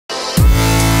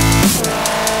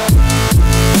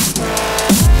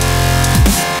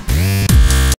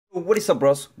What is up,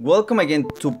 bros? Welcome again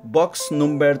to box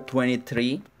number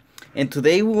 23, and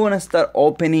today we want to start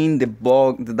opening the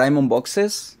diamond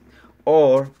boxes,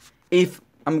 or if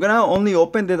I'm gonna only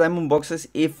open the diamond boxes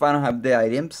if I don't have the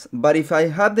items, but if I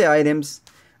have the items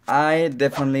I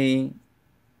definitely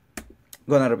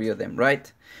gonna review them,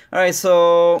 right? Alright,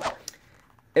 so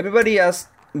everybody has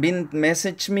been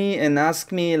message me and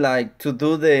ask me like to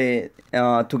do the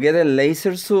to get a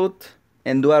laser suit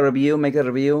and do a review, make a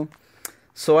review.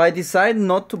 So I decided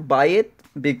not to buy it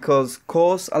because it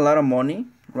costs a lot of money,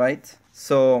 right?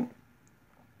 So,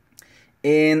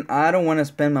 and I don't want to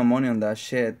spend my money on that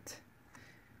shit.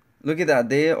 Look at that,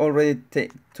 they already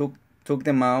took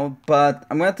them out. But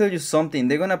I'm gonna tell you something,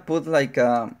 they're gonna put like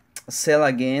a sale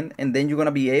again, and then you're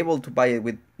gonna be able to buy it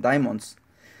with diamonds.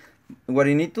 What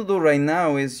you need to do right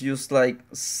now is just like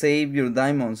save your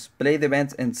diamonds, play the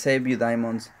events and save your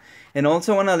diamonds. And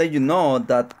also wanna let you know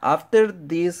that after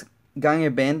this gang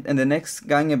event and the next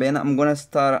gang event, I'm gonna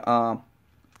start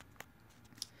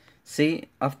see,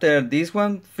 after this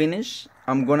one finish,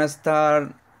 I'm gonna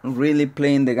start really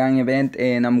playing the gang event,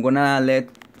 and I'm gonna let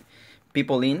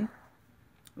people in,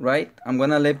 right? I'm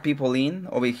gonna let people in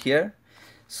over here.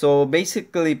 So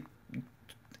basically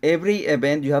every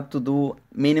event you have to do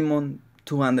minimum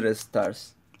 200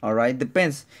 stars. Alright,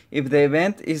 depends. If the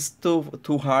event is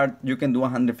too hard, you can do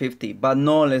 150, but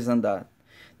no less than that.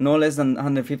 No less than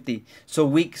 150. So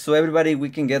everybody we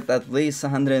can get at least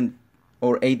 100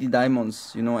 or 80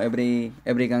 diamonds, you know, every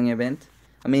gang event.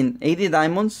 I mean, 80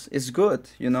 diamonds is good,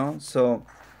 you know. So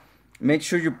make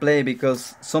sure you play,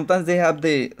 because sometimes they have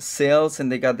the sales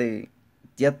and they got the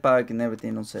jetpack and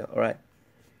everything on sale. Alright.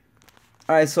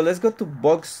 Alright, so let's go to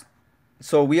box.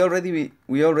 So we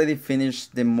already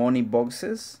finished the money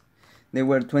boxes. There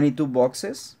were 22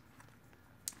 boxes.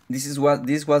 This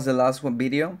was the last one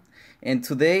video. And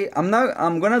today I'm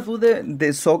gonna do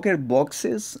the soccer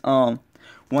boxes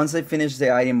once I finish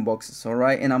the item boxes,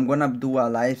 alright? And I'm gonna do a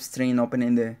live stream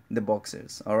opening the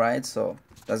boxes, alright? So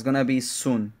that's gonna be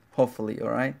soon, hopefully,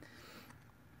 alright?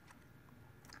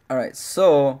 Alright,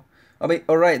 so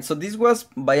alright, so this was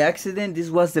by accident.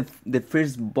 This was the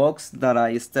first box that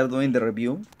I started doing the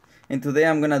review. And today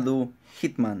I'm gonna do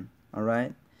Hitman,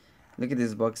 alright? Look at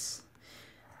this box.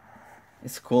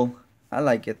 It's cool. I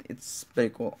like it. It's very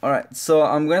cool. Alright, so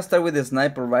I'm gonna start with the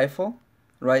sniper rifle,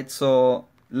 right? So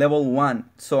level 1.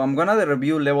 So I'm gonna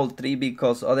review level 3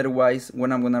 because otherwise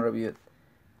when I'm gonna review it.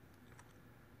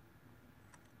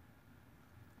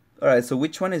 Alright, so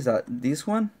which one is that? This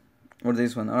one or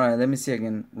this one? Alright, let me see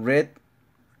again. Red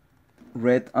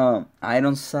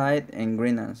iron sight and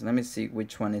green hands. Let me see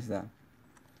which one is that.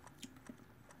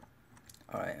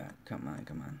 Alright, come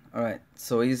on. Alright,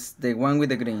 so it's the one with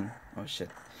the green. Oh shit.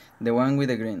 The one with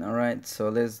the green. Alright, so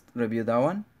let's review that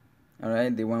one.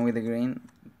 Alright, the one with the green.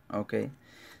 Okay,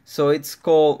 so it's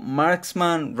called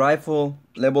Marksman Rifle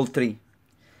Level 3.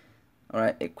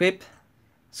 Alright, equip.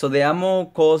 So the ammo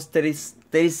costs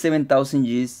 37,000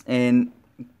 Gs and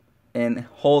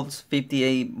holds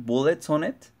 58 bullets on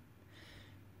it.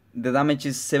 The damage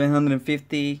is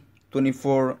 750,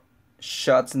 24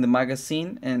 shots in the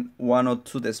magazine, and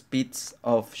 102 the speeds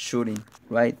of shooting,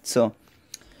 right? So,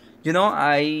 you know,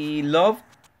 I love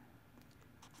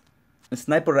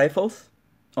sniper rifles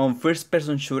on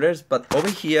first-person shooters, but over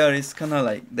here it's kind of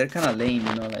like, they're kind of lame,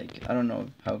 you know, like, I don't know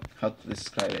how to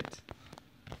describe it.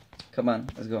 Come on,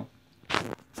 let's go.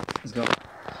 Let's go.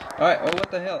 Alright, oh, what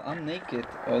the hell? I'm naked.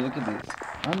 Oh, look at this.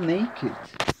 I'm naked.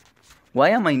 Why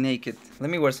am I naked? Let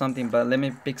me wear something, but let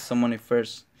me pick some money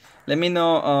first. Let me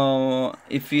know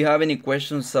if you have any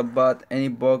questions about any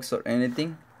box or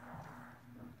anything.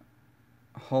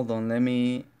 Hold on, let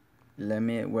me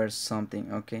wear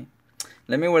something, okay?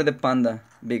 Let me wear the panda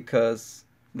because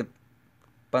the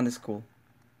panda is cool.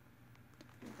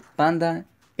 Panda,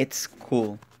 it's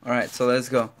cool. Alright, so let's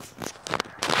go.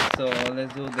 So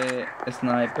let's do the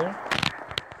sniper.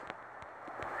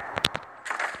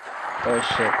 Oh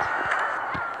shit.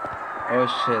 Oh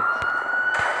shit.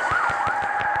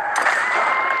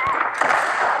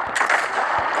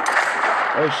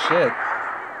 Oh shit.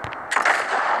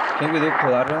 Can we do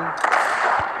collateral?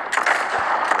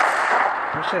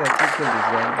 Oh shit, I can't kill this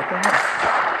guy. What the hell?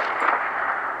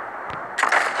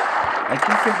 I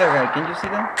can't kill that guy. Can you see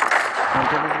that? Can I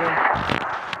kill this guy?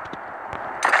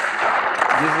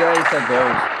 This guy is a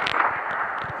ghost.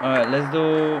 Alright, let's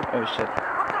do... Oh shit.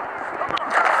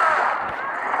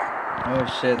 Oh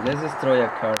shit, let's destroy a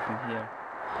car from here.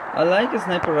 I like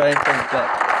sniper rifles, but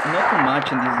not too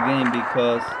much in this game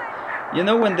because, you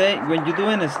know, when you're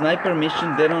doing a sniper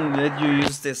mission, they don't let you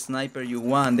use the sniper you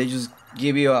want. They just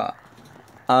give you a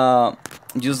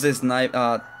use the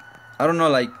sniper. I don't know,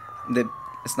 like the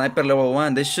sniper level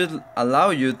 1. They should allow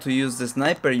you to use the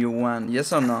sniper you want,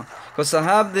 yes or no? Because I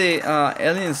have the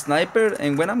alien sniper,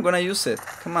 and when I'm gonna use it?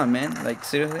 Come on, man, like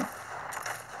seriously?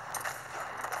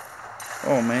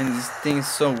 Oh man, this thing is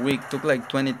so weak. Took like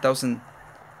 20,000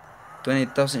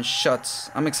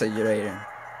 shots. I'm exaggerating.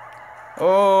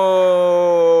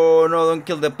 Oh no, don't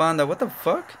kill the panda. What the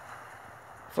fuck?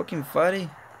 Fucking fatty.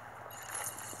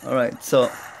 Alright, so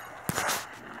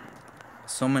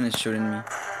someone is shooting me.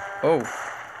 Oh,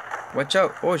 watch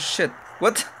out. Oh shit.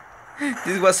 What?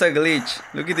 This was a glitch.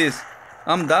 Look at this.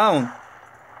 I'm down.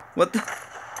 What the?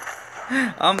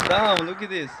 I'm down. Look at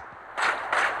this.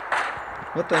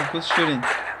 What the? Who's shooting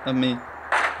at me?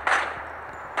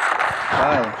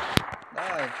 Die.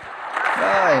 Die.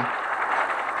 Die.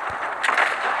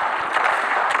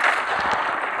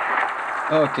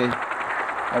 Okay.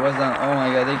 I was down. Oh my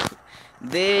god.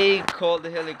 They called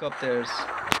the helicopters.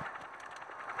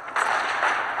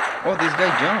 Oh, this guy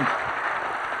jumped.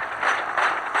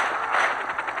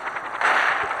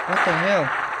 What the hell?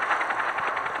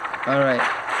 Alright.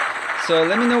 So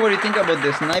let me know what you think about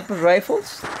the sniper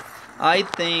rifles. I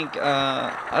think,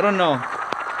 I don't know.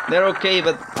 They're okay,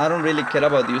 but I don't really care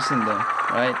about using them.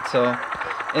 Right? So,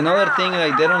 another thing,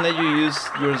 like, they don't let you use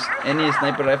any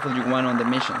sniper rifle you want on the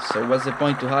missions. So what's the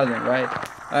point to have them, right?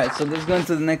 Alright, so let's go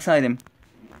into the next item.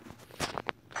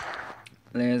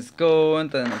 Let's go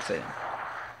into the next item.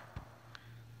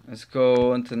 Let's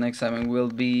go into the next item. Will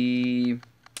be...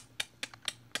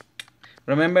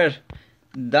 Remember,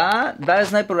 that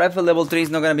sniper rifle level 3 is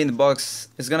not gonna be in the box.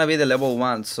 It's gonna be the level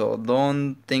 1. So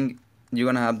don't think you're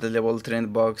gonna have the level 3 in the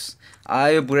box.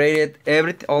 I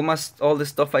upgraded almost all the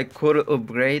stuff I could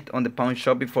upgrade on the pawn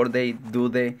shop before they do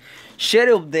the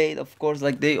shady update, of course,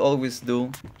 like they always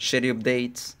do, shady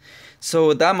updates.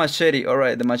 So that machete,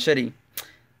 alright, the machete.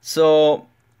 So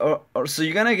so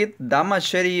you're gonna get that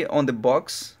machete on the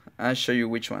box. I'll show you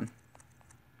which one.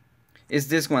 It's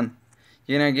this one.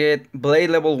 You're gonna get blade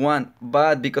level 1,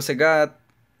 but because I got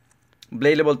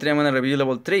blade level 3, I'm gonna review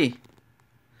level 3.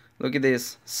 Look at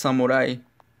this, samurai,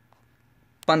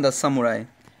 panda samurai.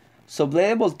 So blade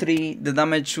level 3, the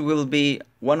damage will be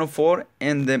 104,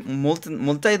 and the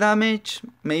multi damage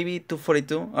maybe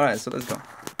 242. All right, so let's go.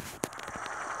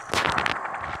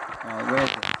 Where is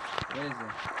it? Where is it?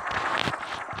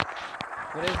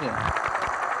 Where is it?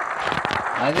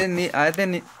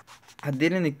 I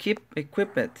didn't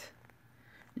equip it.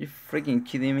 You freaking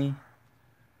kidding me?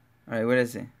 Alright, where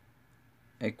is it?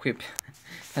 Equip.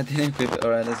 I didn't equip it.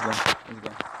 Alright, let's go. Let's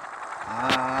go.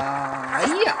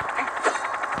 Yeah.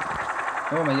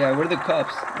 Oh my god, where are the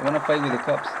cops? I wanna fight with the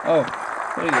cops. Oh,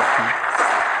 there you go.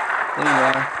 There you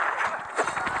are.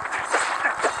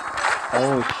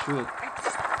 Oh shoot.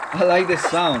 I like the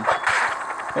sound.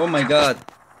 Oh my god.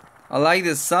 I like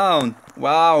the sound.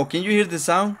 Wow, can you hear the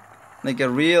sound? Like a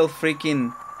real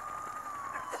freaking...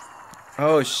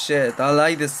 Oh shit, I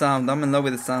like the sound. I'm in love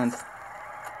with the sound.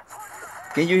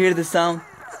 Can you hear the sound?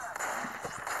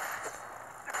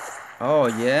 Oh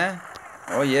yeah?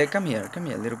 Oh yeah, come here,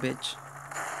 little bitch.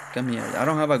 Come here. I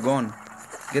don't have a gun.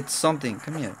 Get something,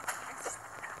 come here.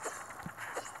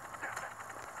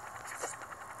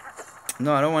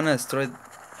 No, I don't wanna destroy...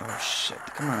 Oh shit,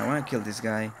 come on, I wanna kill this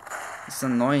guy. It's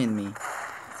annoying me.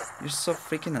 You're so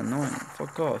freaking annoying.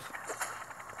 Fuck off.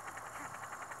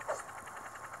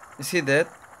 Is he dead?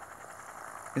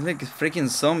 He's like a freaking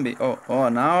zombie. Oh,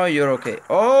 now you're okay.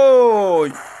 Oh!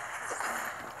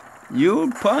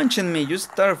 You punching me. You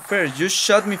start first. You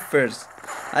shot me first.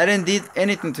 I didn't did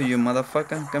anything to you,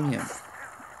 motherfucker. Come here.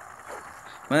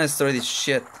 I'm gonna destroy this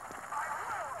shit.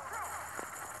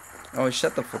 Oh,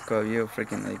 shut the fuck up, you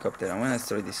freaking helicopter. I'm gonna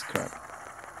destroy this crap.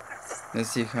 Let's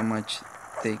see how much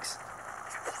it takes.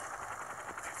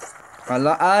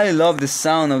 I love the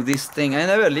sound of this thing. I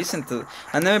never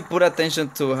put attention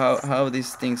to how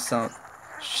these things sound.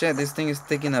 Shit, this thing is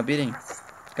taking a beating.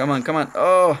 Come on, come on.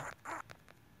 Oh!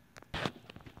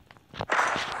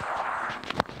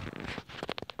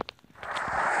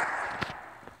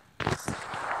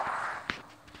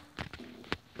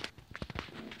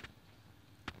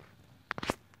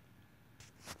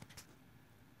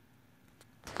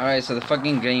 Alright, so the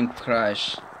fucking game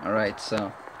crashed. Alright,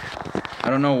 so I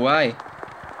don't know why.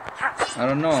 I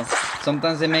don't know.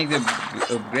 Sometimes they make the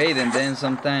upgrade, and then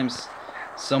sometimes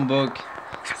some bug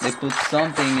they put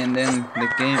something, and then the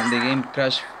game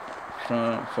crash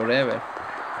forever.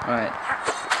 Alright.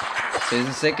 So it's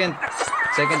the second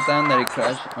time that it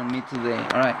crashed on me today.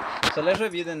 Alright. So let's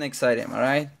review the next item,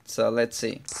 alright? So let's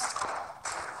see.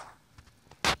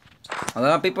 A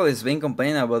lot of people has been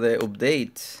complaining about the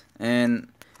update, and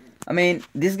I mean,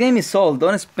 this game is sold.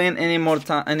 Don't spend any more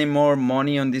time, any more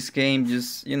money on this game.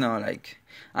 Just, you know, like,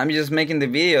 I'm just making the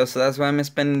video, so that's why I'm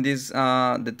spending this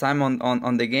the time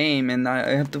on the game, and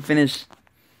I have to finish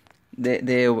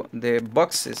the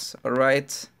boxes. All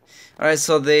right.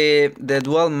 So the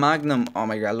dual magnum. Oh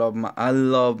my god, I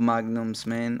love magnums,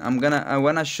 man. I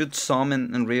wanna shoot some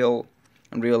in real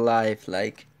life,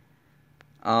 like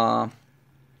a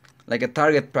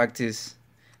target practice.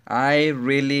 I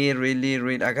really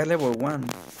I got level 1.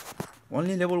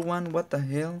 Only level 1? What the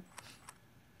hell?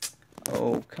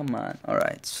 Oh, come on.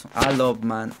 Alright. So I love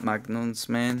magnums,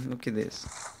 man. Look at this.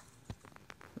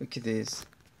 Look at this.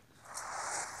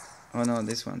 Oh no,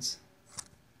 this one's.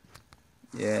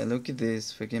 Yeah, look at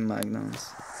this freaking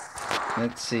magnums.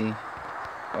 Let's see.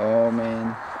 Oh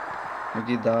man. Look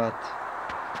at that.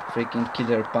 Freaking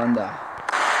killer panda.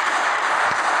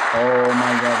 Oh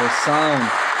my god, the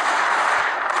sound.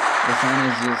 The sound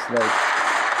is just like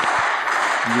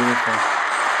beautiful.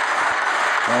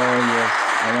 Oh yes,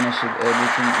 I wanna shoot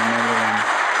everything and everyone.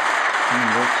 Come on,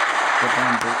 bitch. Get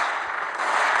down, bitch.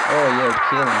 Oh yeah,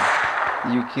 kill him.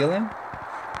 Did you kill him?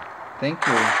 Thank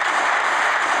you.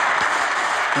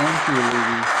 Thank you,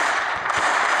 lady.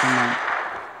 Come on.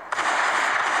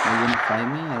 Are you gonna fight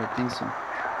me? I don't think so.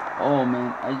 Oh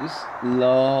man, I just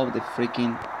love the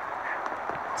freaking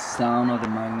sound of the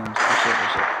magnums. Oh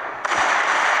shit.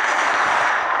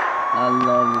 I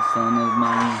love the sound of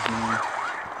magnums, man.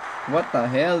 What the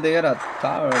hell? They got a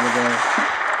tower over there.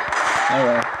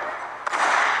 Alright.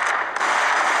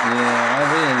 Yeah, I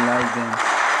really like them.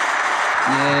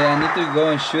 Yeah, I need to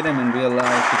go and shoot them in real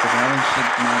life because I haven't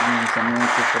shot magnums. I'm going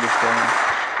to 47.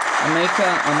 I'll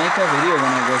make a video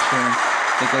when I go shoot them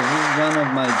because this is one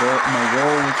of my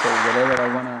goals or whatever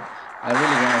I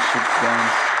really wanna shoot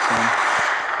guns. So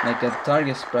like a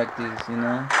target practice, you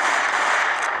know.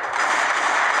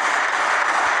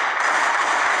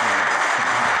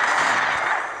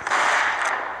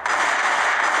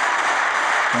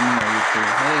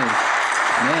 Hey,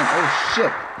 man, oh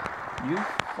shit. You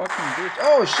fucking bitch.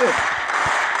 Oh shit.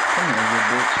 Come here, you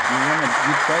bitch.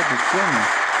 You tried to kill me.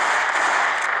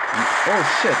 Oh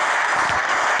shit.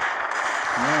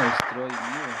 No, destroy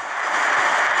you.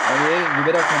 Oh yeah, you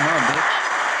better come out, bitch.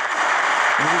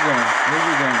 Where you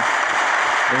going?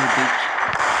 Hey, bitch.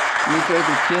 You tried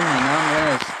to kill me, now I'm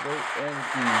gonna destroy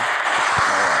everything.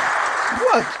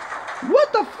 What? What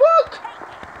the fuck?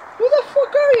 Who the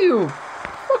fuck are you?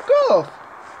 Fuck off!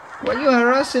 Why are you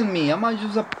harassing me? I'm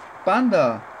just a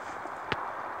panda.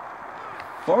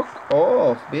 Fuck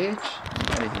off, bitch.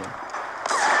 Get out of here.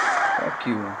 Fuck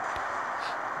you.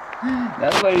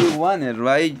 That's what you wanted,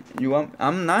 right?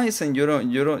 I'm nice and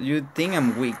you think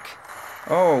I'm weak.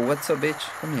 Oh, what's up, bitch?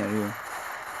 Come here, you.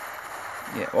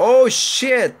 Yeah. Oh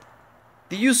shit!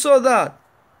 Did you saw that?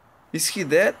 Is he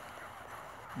dead?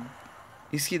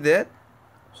 Is he dead?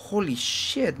 Holy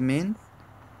shit, man.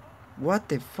 What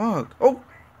the fuck? Oh,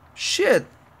 shit.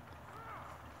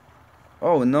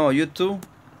 Oh no, you too?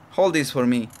 Hold this for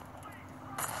me.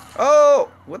 Oh,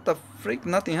 what the freak?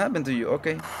 Nothing happened to you.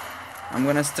 Okay. I'm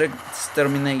gonna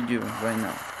exterminate you right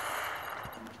now.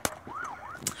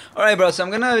 Alright, bro, so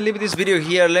I'm gonna leave this video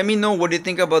here. Let me know what you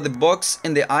think about the box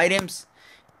and the items.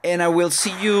 And I will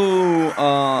see you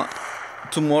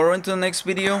tomorrow into the next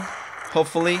video.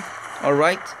 Hopefully.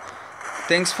 Alright.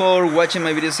 Thanks for watching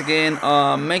my videos again.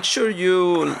 Make sure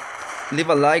you leave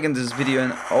a like on this video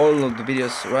and all of the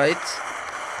videos, right?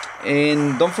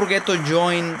 And don't forget to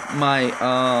join my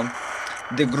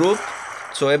the group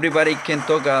so everybody can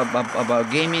talk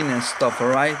about gaming and stuff.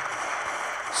 Alright,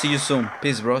 see you soon.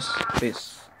 Peace, bros.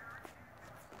 Peace.